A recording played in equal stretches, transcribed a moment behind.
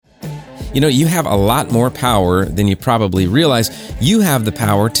You know, you have a lot more power than you probably realize. You have the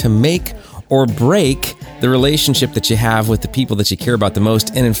power to make or break the relationship that you have with the people that you care about the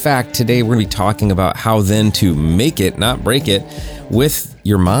most. And in fact, today we're going to be talking about how then to make it, not break it, with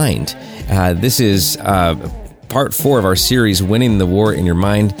your mind. This is part 4 of our series, Winning the War in Your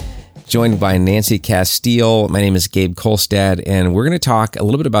Mind, joined by Nancy Castile. My name is Gabe Kolstad, and we're going to talk a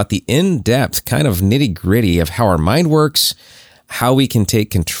little bit about the in-depth kind of nitty-gritty of how our mind works, how we can take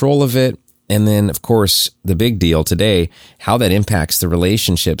control of it, and then, of course, the big deal today, how that impacts the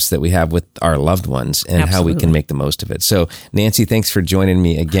relationships that we have with our loved ones and Absolutely. how we can make the most of it. So, Nancy, thanks for joining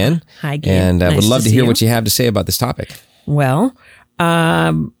me again. Hi, Gabe. And Nice would love to to hear see what you have to say about this topic. Well,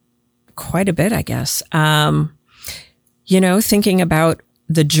 quite a bit, I guess. Thinking about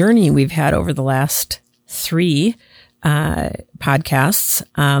the journey we've had over the last 3 podcasts,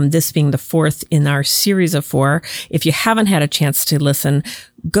 this being the 4th in our series of 4. If you haven't had a chance to listen,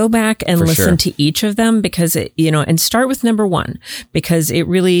 go back and listen to each of them because and start with number 1, because it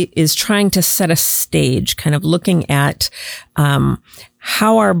really is trying to set a stage, kind of looking at,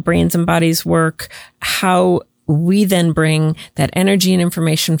 how our brains and bodies work, how we then bring that energy and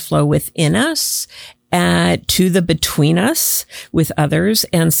information flow within us to the between us with others.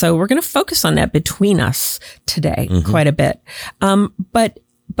 And so we're going to focus on that between us today quite a bit. But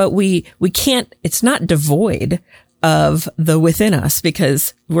we can't, it's not devoid of the within us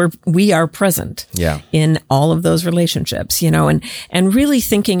because we are present in all of those relationships, and really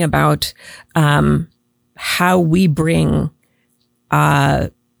thinking about, how we bring,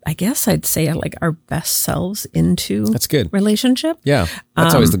 I guess I'd say like our best selves into That's good. relationship. Yeah,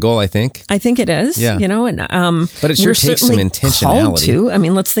 that's always the goal, I think. I think it is, Yeah. but it sure takes some intentionality. Called to. I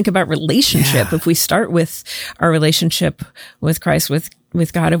mean, let's think about relationship. If we start with our relationship with Christ,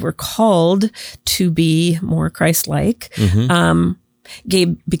 with God, if we're called to be more Christ-like,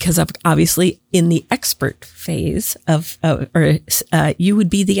 Gabe, because of obviously in the expert phase you would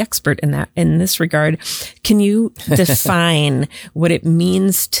be the expert in this regard. Can you define what it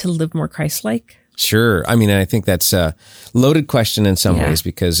means to live more Christ-like? Sure. I mean, I think that's a loaded question in some ways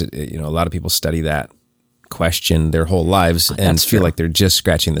because, a lot of people study that question their whole lives and feel like they're just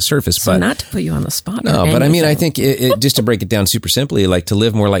scratching the surface. So but not to put you on the spot. No, but I mean, I think it just to break it down super simply, like to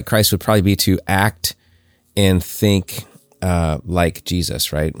live more like Christ would probably be to act and think like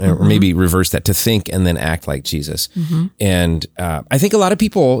Jesus, right? Or maybe reverse that, to think and then act like Jesus. And I think a lot of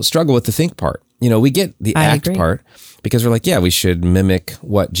people struggle with the think part. We get the act part because we're like, yeah, we should mimic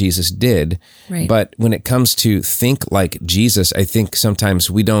what Jesus did. Right. But when it comes to think like Jesus, I think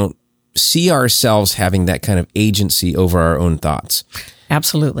sometimes we don't see ourselves having that kind of agency over our own thoughts.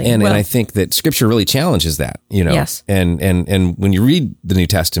 Absolutely. And I think that Scripture really challenges that, Yes. And when you read the New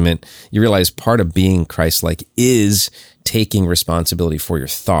Testament, you realize part of being Christ-like is taking responsibility for your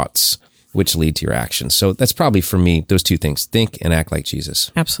thoughts, which lead to your actions. So that's probably for me, those 2 things, think and act like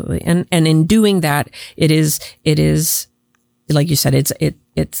Jesus. Absolutely. And in doing that, it is, like you said,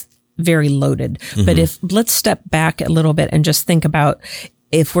 it's very loaded. But let's step back a little bit and just think about,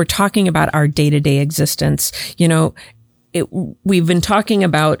 if we're talking about our day-to-day existence, we've been talking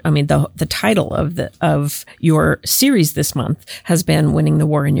about, I mean, the title of your series this month has been Winning the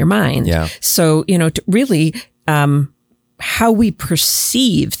War in Your Mind. Yeah. So, really, how we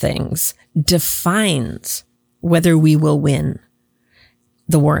perceive things defines whether we will win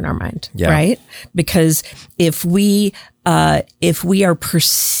the war in our mind, right? Because if we are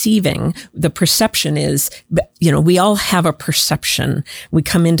perceiving, the perception is, we all have a perception. We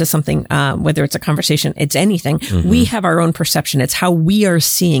come into something, whether it's a conversation, it's anything. We have our own perception. It's how we are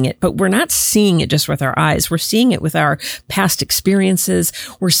seeing it, but we're not seeing it just with our eyes. We're seeing it with our past experiences.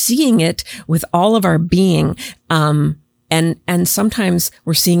 We're seeing it with all of our being. And sometimes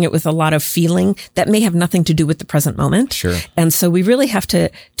we're seeing it with a lot of feeling that may have nothing to do with the present moment. Sure. And so we really have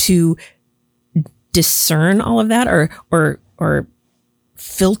to discern all of that or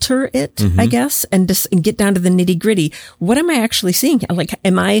filter it, I guess, and get down to the nitty gritty. What am I actually seeing? Like,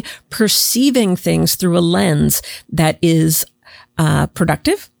 am I perceiving things through a lens that is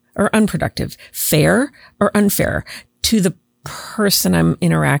productive or unproductive, fair or unfair to the person I'm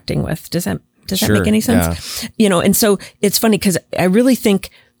interacting with? Does that make any sense? Yeah. And so it's funny because I really think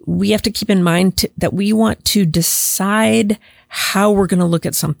we have to keep in mind that we want to decide how we're going to look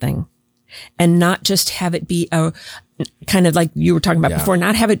at something and not just have it be a kind of like you were talking about before,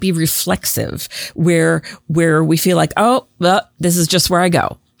 not have it be reflexive where we feel like, oh, well, this is just where I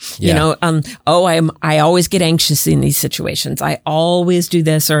go. Yeah. I always get anxious in these situations. I always do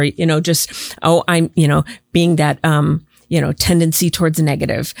this, or, I'm, being that, tendency towards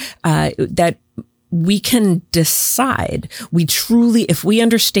negative, that we can decide, if we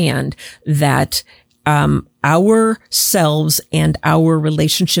understand that ourselves and our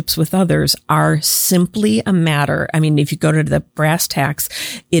relationships with others are simply a matter. I mean, if you go to the brass tacks,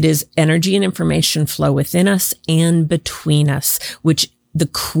 it is energy and information flow within us and between us, which the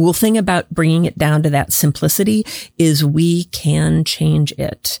cool thing about bringing it down to that simplicity is we can change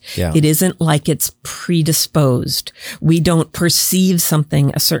it. Yeah. It isn't like it's predisposed. We don't perceive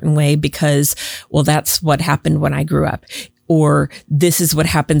something a certain way because, well, that's what happened when I grew up. Or this is what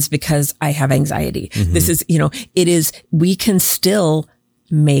happens because I have anxiety. Mm-hmm. This is, we can still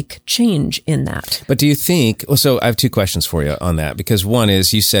make change in that. But do you think, so I have two questions for you on that, because one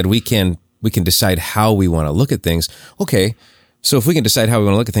is you said we can decide how we want to look at things. Okay. So if we can decide how we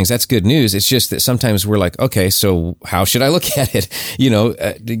want to look at things, that's good news. It's just that sometimes we're like, okay, so how should I look at it?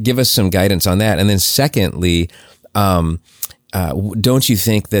 Give us some guidance on that. And then secondly, don't you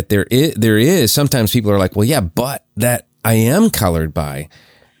think that there is sometimes people are like, well, yeah, but that I am colored by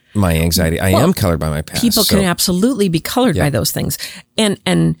my anxiety. I am colored by my past. People can absolutely be colored by those things. And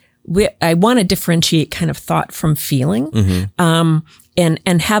I want to differentiate kind of thought from feeling. Mm-hmm.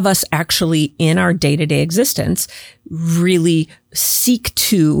 And have us actually in our day-to-day existence really seek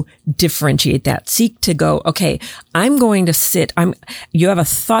to differentiate that, seek to go, okay, I'm going to you have a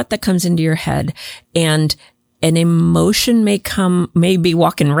thought that comes into your head and an emotion may be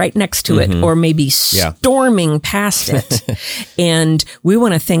walking right next to it or maybe storming past it. And we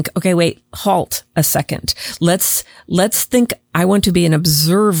want to think, okay, wait, halt a second. Let's think I want to be an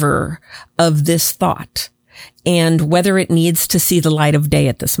observer of this thought and whether it needs to see the light of day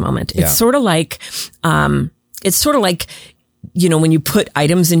at this moment. It's sort of like, when you put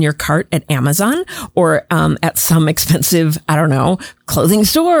items in your cart at Amazon or at some expensive, I don't know, clothing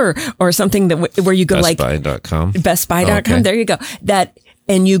store or something where you go BestBuy.com. BestBuy.com. Okay. There you go.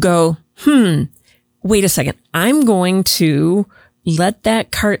 And you go, wait a second. I'm going to let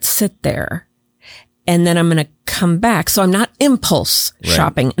that cart sit there and then I'm going to come back. So I'm not impulse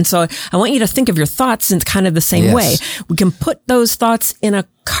shopping. And so I want you to think of your thoughts in kind of the same way. We can put those thoughts in a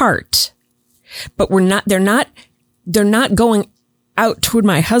cart, but they're not going out toward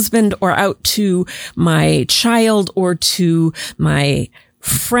my husband or out to my child or to my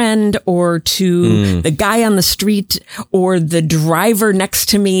friend or to the guy on the street or the driver next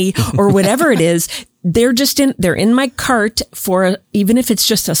to me or whatever it is. They're in my cart for, even if it's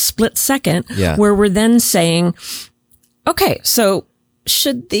just a split second, where we're then saying, okay, so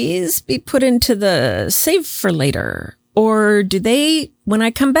should these be put into the save for later? Or do they, when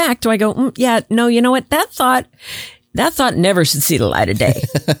I come back, do I go, no, you know what? That thought never should see the light of day.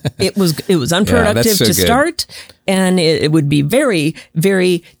 It was unproductive to start, and it would be very,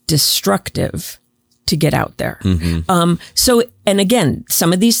 very destructive to get out there. Mm-hmm. So, and again,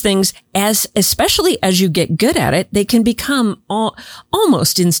 some of these things, especially as you get good at it, they can become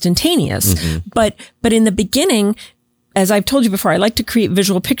almost instantaneous. Mm-hmm. But in the beginning, as I've told you before, I like to create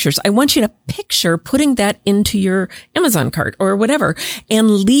visual pictures. I want you to picture putting that into your Amazon cart or whatever and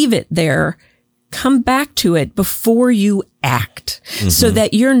leave it there. Come back to it before you act so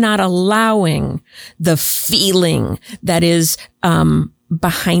that you're not allowing the feeling that is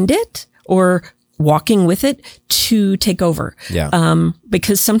behind it or walking with it to take over. Yeah.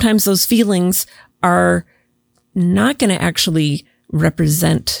 Because sometimes those feelings are not going to actually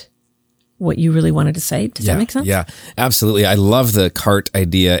represent what you really wanted to say. Does that make sense? Yeah, absolutely. I love the cart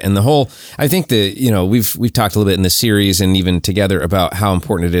idea and the whole, I think we've talked a little bit in the series and even together about how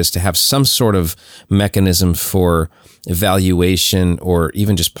important it is to have some sort of mechanism for evaluation or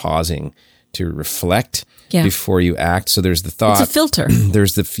even just pausing to reflect before you act. So there's the thought. It's a filter.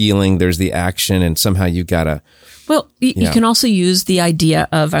 There's the feeling, there's the action, and somehow you gotta. Well, you can also use the idea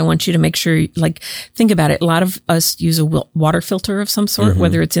of, I want you to make sure, think about it. A lot of us use a water filter of some sort,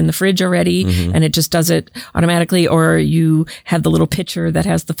 whether it's in the fridge already and it just does it automatically, or you have the little pitcher that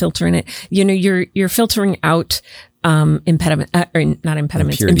has the filter in it. You're filtering out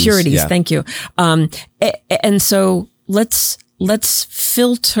impurities. Yeah. Thank you. And so let's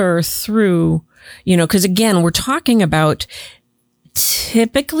filter through, because again, we're talking about,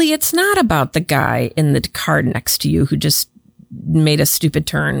 typically it's not about the guy in the car next to you who just made a stupid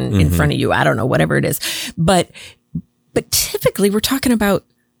turn in front of you. I don't know, whatever it is. But typically we're talking about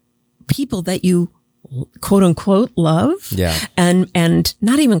people that you quote unquote love. Yeah. And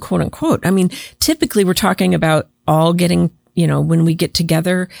not even quote unquote. I mean, typically we're talking about all getting, when we get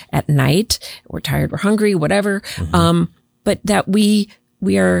together at night, we're tired, we're hungry, whatever. But that we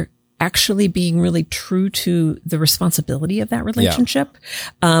are actually being really true to the responsibility of that relationship.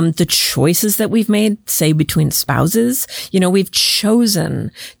 The choices that we've made, say between spouses, we've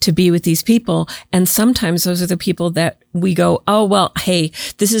chosen to be with these people. And sometimes those are the people that we go, oh, well, hey,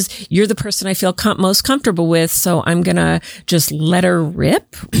 you're the person I feel most comfortable with. So I'm going to just let her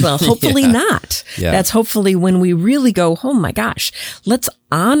rip. Well, hopefully not. Yeah. That's hopefully when we really go, oh my gosh, let's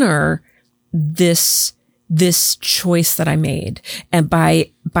honor this choice that I made. And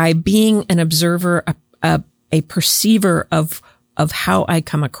by being an observer, a perceiver of how I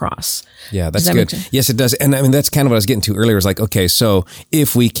come across. Yeah, that's good. Yes, it does. And I mean, that's kind of what I was getting to earlier. Is like, okay, so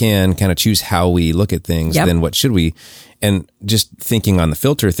if we can kind of choose how we look at things, then what should we? And just thinking on the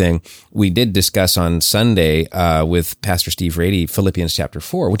filter thing, we did discuss on Sunday with Pastor Steve Rady, Philippians chapter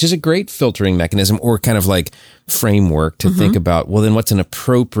 4, which is a great filtering mechanism or kind of like framework to think about, well, then what's an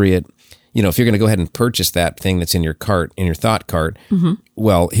appropriate, if you're going to go ahead and purchase that thing that's in your cart, in your thought cart,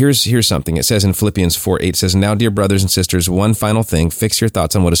 well, here's something. It says in Philippians 4:8, it says, now, dear brothers and sisters, one final thing, fix your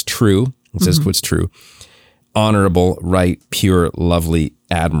thoughts on what is true. It says what's true, honorable, right, pure, lovely,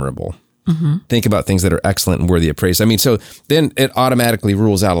 admirable. Think about things that are excellent and worthy of praise. I mean, so then it automatically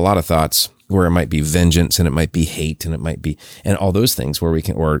rules out a lot of thoughts where it might be vengeance and it might be hate and it might be, and all those things where we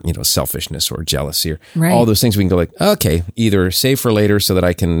can, or, selfishness or jealousy or all those things we can go like, okay, either save for later so that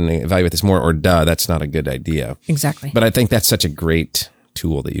I can evaluate this more or that's not a good idea. Exactly. But I think that's such a great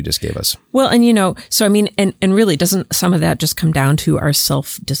tool that you just gave us. Well, and so I mean, and really doesn't some of that just come down to our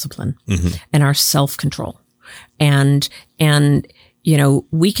self-discipline and our self-control and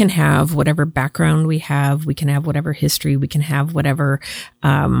we can have whatever background we have, we can have whatever history, we can have whatever,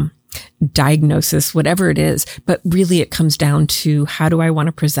 diagnosis, whatever it is. But really it comes down to how do I want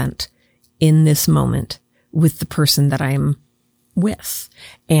to present in this moment with the person that I'm with?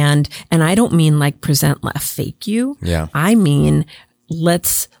 And I don't mean like present a fake you. Yeah. I mean,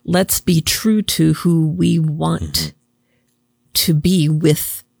 let's be true to who we want to be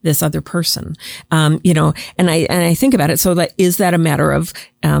with this other person. And I think about it. So that is that a matter of,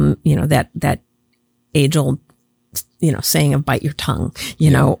 that age old, saying of bite your tongue,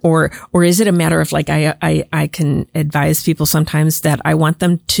 or is it a matter of like, I can advise people sometimes that I want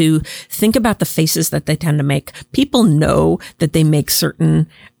them to think about the faces that they tend to make. People know that they make certain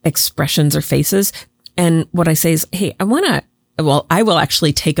expressions or faces. And what I say is, hey, I will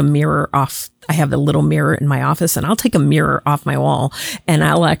actually take a mirror off. I have a little mirror in my office and I'll take a mirror off my wall and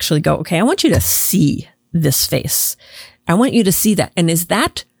I'll actually go, okay, I want you to see this face. I want you to see that. And is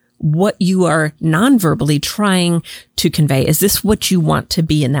that what you are non-verbally trying to convey? Is this what you want to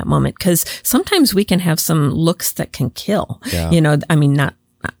be in that moment? Because sometimes we can have some looks that can kill, that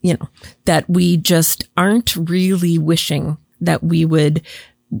we just aren't really wishing that we would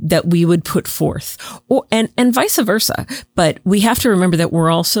put forth, and vice versa. But we have to remember that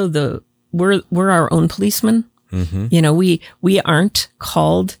we're also we're our own policemen. We aren't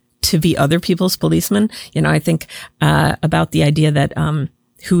called to be other people's policemen. I think, about the idea that,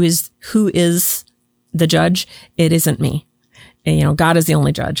 who is the judge? It isn't me. And, God is the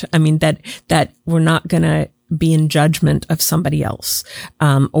only judge. I mean, that we're not going to be in judgment of somebody else.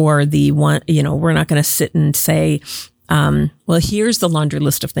 Or the one, we're not going to sit and say, well, here's the laundry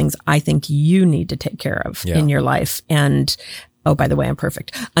list of things I think you need to take care of in your life. And, oh, by the way, I'm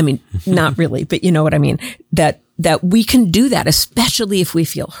perfect. I mean, not really, but you know what I mean? That we can do that, especially if we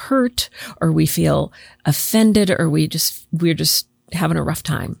feel hurt or we feel offended or we're just having a rough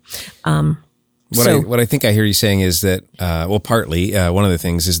time. What I think I hear you saying is that, partly, one of the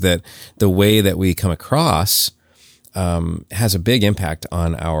things is that the way that we come across, has a big impact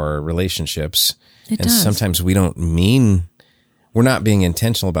on our relationships. It does. Sometimes we're not being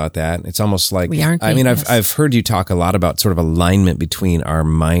intentional about that. It's almost like, we aren't. I've heard you talk a lot about sort of alignment between our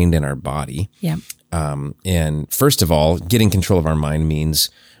mind and our body. Yeah. And first of all, getting control of our mind means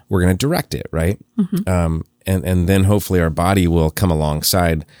we're going to direct it, right? And then hopefully our body will come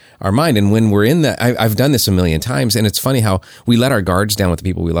alongside our mind. And when we're in that, I've done this a million times, and it's funny how we let our guards down with the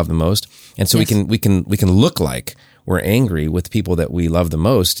people we love the most. And so we can look like we're angry with the people that we love the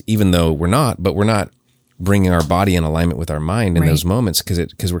most, even though we're not, but we're not bringing our body in alignment with our mind in those moments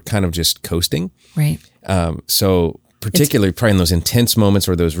because we're kind of just coasting. Right. So particularly probably in those intense moments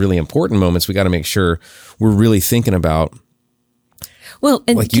or those really important moments, we got to make sure we're really thinking about. Well,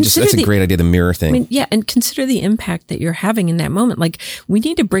 and like that's a great idea, the mirror thing. I mean, and consider the impact that you're having in that moment. Like, we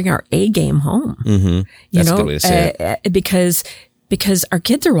need to bring our A game home. That's a good way to say it. Because our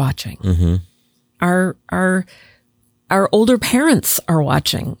kids are watching. Our older parents are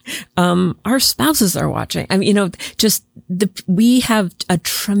watching. Our spouses are watching. I mean, we have a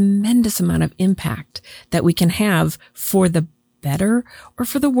tremendous amount of impact that we can have for the better or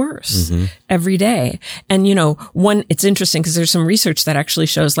for the worse every day. And, it's interesting because there's some research that actually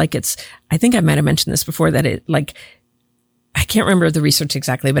shows I think I might have mentioned this before, that I can't remember the research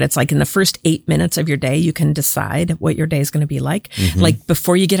exactly, but it's in the first 8 minutes of your day, you can decide what your day is going to be like.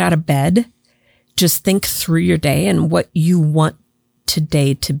 Before you get out of bed, just think through your day and what you want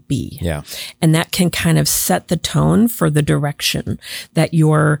today to be. Yeah. And that can kind of set the tone for the direction that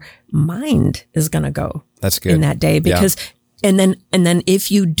your mind is going to go. That's good. In that day. Because, and then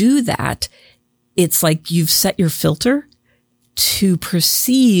if you do that, it's like you've set your filter to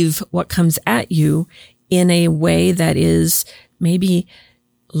perceive what comes at you in a way that is maybe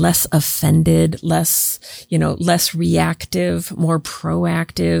less offended, less reactive, more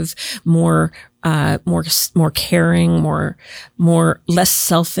proactive, more caring, more less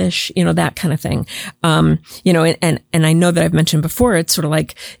selfish, that kind of thing. And I know that I've mentioned before, it's sort of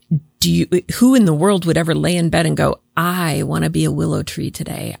like, who in the world would ever lay in bed and go, I want to be a willow tree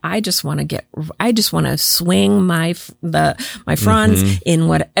today. I just want to swing my fronds in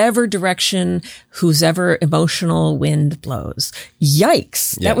whatever direction whose ever emotional wind blows.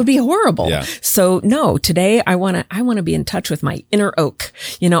 Yikes. Yeah. That would be horrible. Yeah. So no, today I want to be in touch with my inner oak.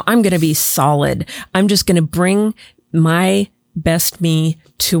 I'm going to be solid. I'm just going to bring my best me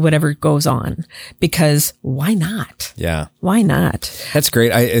to whatever goes on, because why not? Yeah. Why not? That's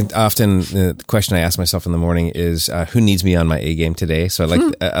great. Often the question I ask myself in the morning is, who needs me on my A game today? So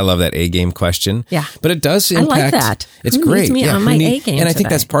I love that A game question. Yeah. But it does impact. I like that. It's who great. Needs me on my A game and I today? think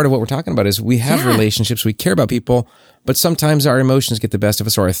that's part of what we're talking about is we have relationships, we care about people, but sometimes our emotions get the best of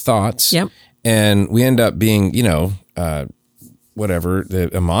us, or our thoughts. Yep. And we end up being,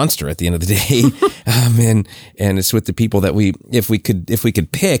 a monster at the end of the day. And it's with the people that if we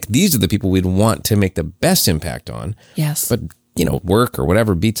could pick, these are the people we'd want to make the best impact on. Yes. But, work or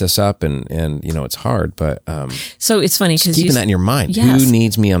whatever beats us up and it's hard. But, so it's funny because keeping that in your mind. Yes. Who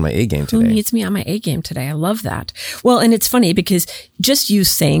needs me on my A game today? Who needs me on my A game today? I love that. Well, and it's funny because just you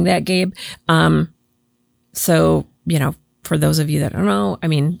saying that, Gabe. For those of you that don't know,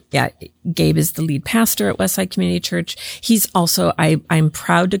 Gabe is the lead pastor at Westside Community Church. He's also, I'm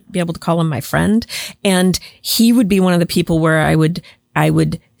proud to be able to call him my friend. And he would be one of the people where I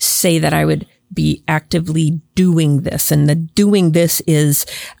would say that I would be actively doing this. And the doing this is,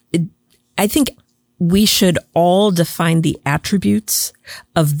 I think we should all define the attributes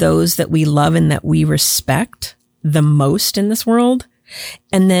of those that we love and that we respect the most in this world.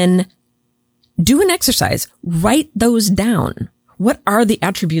 And then do an exercise, write those down. What are the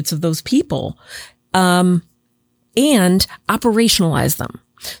attributes of those people? And operationalize them.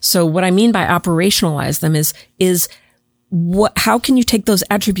 So what I mean by operationalize them is how can you take those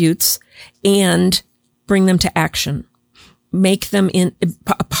attributes and bring them to action? Make them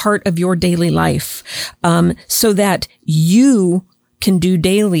a part of your daily life, so that you can do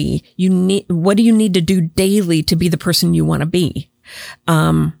daily. What do you need to do daily to be the person you want to be?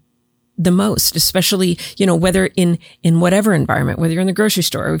 The most, especially, whether in whatever environment, whether you're in the grocery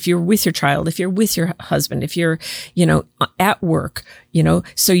store, or if you're with your child, if you're with your husband, if you're, at work,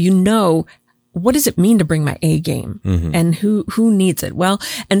 so what does it mean to bring my A game and who needs it? Well,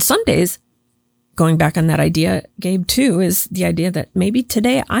 and some days, going back on that idea, Gabe, too, is the idea that maybe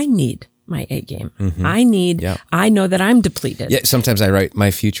today I need my A game. I know that I'm depleted. Yeah. Sometimes I write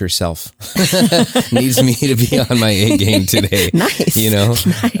my future self needs me to be on my A game today. Nice.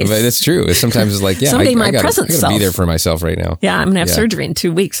 Nice. But that's true. Sometimes it's like, someday I gotta self. be there for myself right now. Yeah. I'm going to have surgery in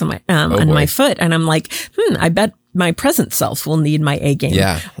 2 weeks on my, my foot. And I'm like, I bet my present self will need my A game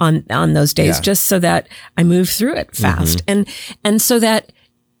on those days, just so that I move through it fast. And so that,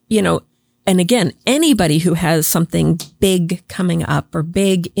 and again, anybody who has something big coming up or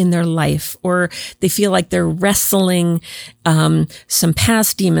big in their life, or they feel like they're wrestling some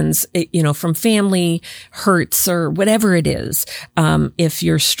past demons, from family hurts or whatever it is. If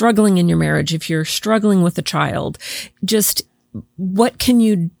you're struggling in your marriage, if you're struggling with a child, just what can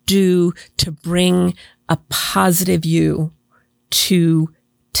you do to bring a positive you to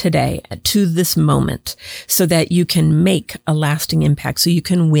today, to this moment, so that you can make a lasting impact, so you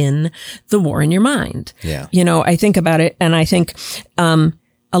can win the war in your mind. Yeah. I think about it, and I think a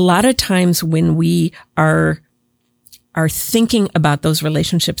lot of times when we are thinking about those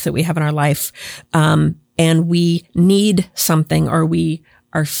relationships that we have in our life, and we need something, or we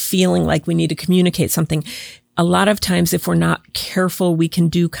are feeling like we need to communicate something, a lot of times, if we're not careful, we can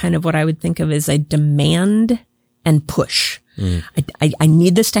do kind of what I would think of as a demand and push. I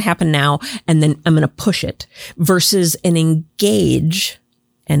need this to happen now, and then I'm going to push it, versus an engage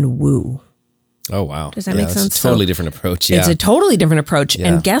and woo. Oh, wow. Does that make sense? It's a totally different approach. Yeah. It's a totally different approach. Yeah.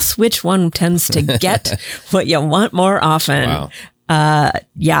 And guess which one tends to get what you want more often? Wow.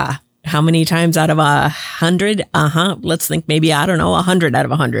 Yeah. How many times out of 100? Let's think maybe, I don't know, 100 out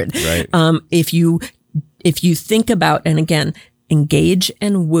of 100. Right. If you think about, and again, engage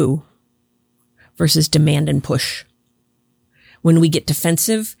and woo versus demand and push. When we get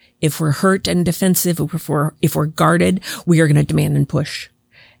defensive, if we're hurt and defensive, if we're guarded, we are going to demand and push.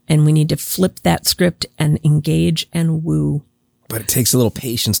 And we need to flip that script and engage and woo. But it takes a little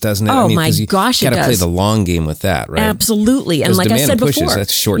patience, doesn't it? Oh, my gosh, it does. You got to play the long game with that, right? Absolutely. And like I said before,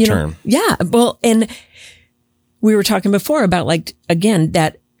 that's short term. Yeah. Well, and we were talking before about, like, again,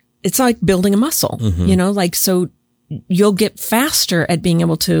 that it's like building a muscle, so you'll get faster at being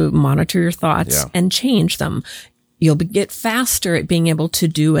able to monitor your thoughts and change them. You'll get faster at being able to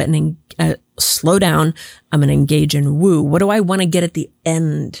do it and slow down. I'm going to engage and woo. What do I want to get at the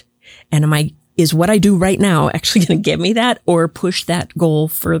end? And is what I do right now actually going to get me that, or push that goal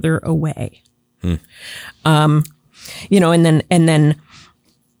further away? And then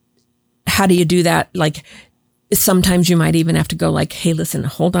how do you do that? Like, sometimes you might even have to go like, hey, listen,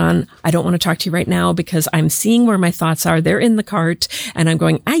 hold on. I don't want to talk to you right now because I'm seeing where my thoughts are. They're in the cart and I'm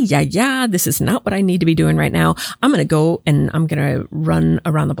going, this is not what I need to be doing right now. I'm going to go and I'm going to run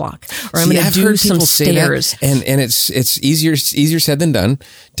around the block, or I'm going to do some stairs. And it's easier said than done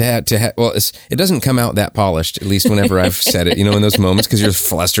it doesn't come out that polished, at least whenever I've said it, in those moments, because you're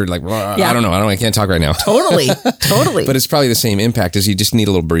flustered, like, I don't know. I can't talk right now. Totally. But it's probably the same impact as you just need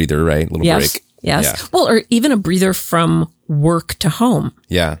a little breather, right? A little break. Yes. Yeah. Well, or even a breather from work to home.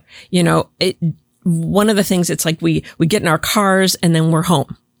 Yeah. One of the things, it's like we get in our cars and then we're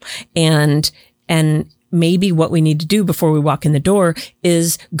home. And maybe what we need to do before we walk in the door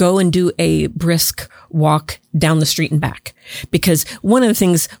is go and do a brisk walk down the street and back. Because one of the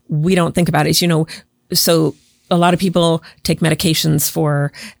things we don't think about is, so a lot of people take medications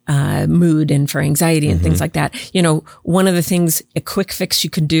for mood and for anxiety and things like that. One of the things, a quick fix you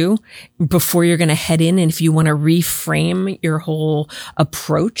can do before you're going to head in, and if you want to reframe your whole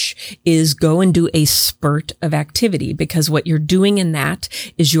approach, is go and do a spurt of activity, because what you're doing in that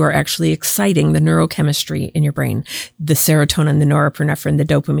is you are actually exciting the neurochemistry in your brain, the serotonin, the norepinephrine, the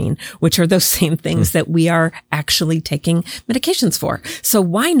dopamine, which are those same things that we are actually taking medications for. So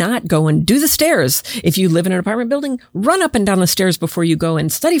why not go and do the stairs? If you live in an apartment building, run up and down the stairs before you go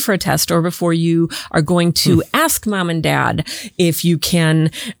and study for a test, or before you are going to ask mom and dad if you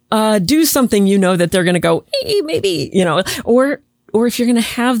can do something that they're going to go, hey, maybe, or if you're going to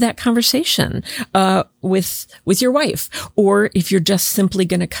have that conversation with your wife, or if you're just simply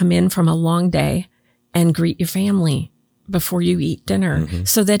going to come in from a long day and greet your family before you eat dinner,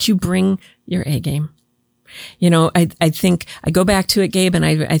 so that you bring your A game. I think I go back to it, Gabe, and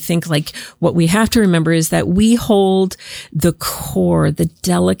I think like what we have to remember is that we hold the core, the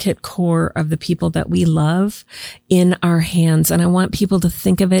delicate core of the people that we love in our hands. And I want people to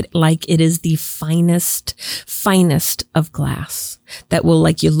think of it like it is the finest of glass that will,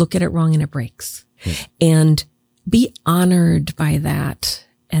 like, you look at it wrong and it breaks. And be honored by that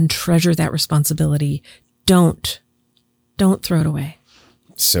and treasure that responsibility. Don't throw it away.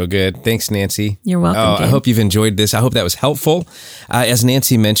 So good. Thanks, Nancy. You're welcome. I hope you've enjoyed this. I hope that was helpful. As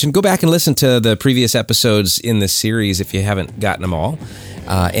Nancy mentioned, go back and listen to the previous episodes in this series if you haven't gotten them all.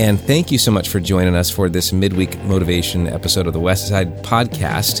 And thank you so much for joining us for this midweek motivation episode of the Westside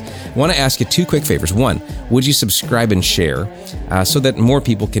Podcast. I want to ask you two quick favors. One, would you subscribe and share so that more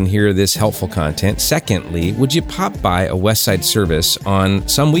people can hear this helpful content? Secondly, would you pop by a Westside service on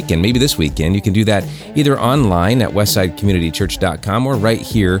some weekend, maybe this weekend? You can do that either online at westsidecommunitychurch.com or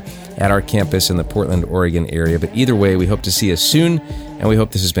right here at our campus in the Portland, Oregon area. But either way, we hope to see you soon, and we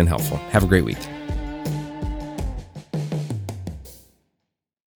hope this has been helpful. Have a great week.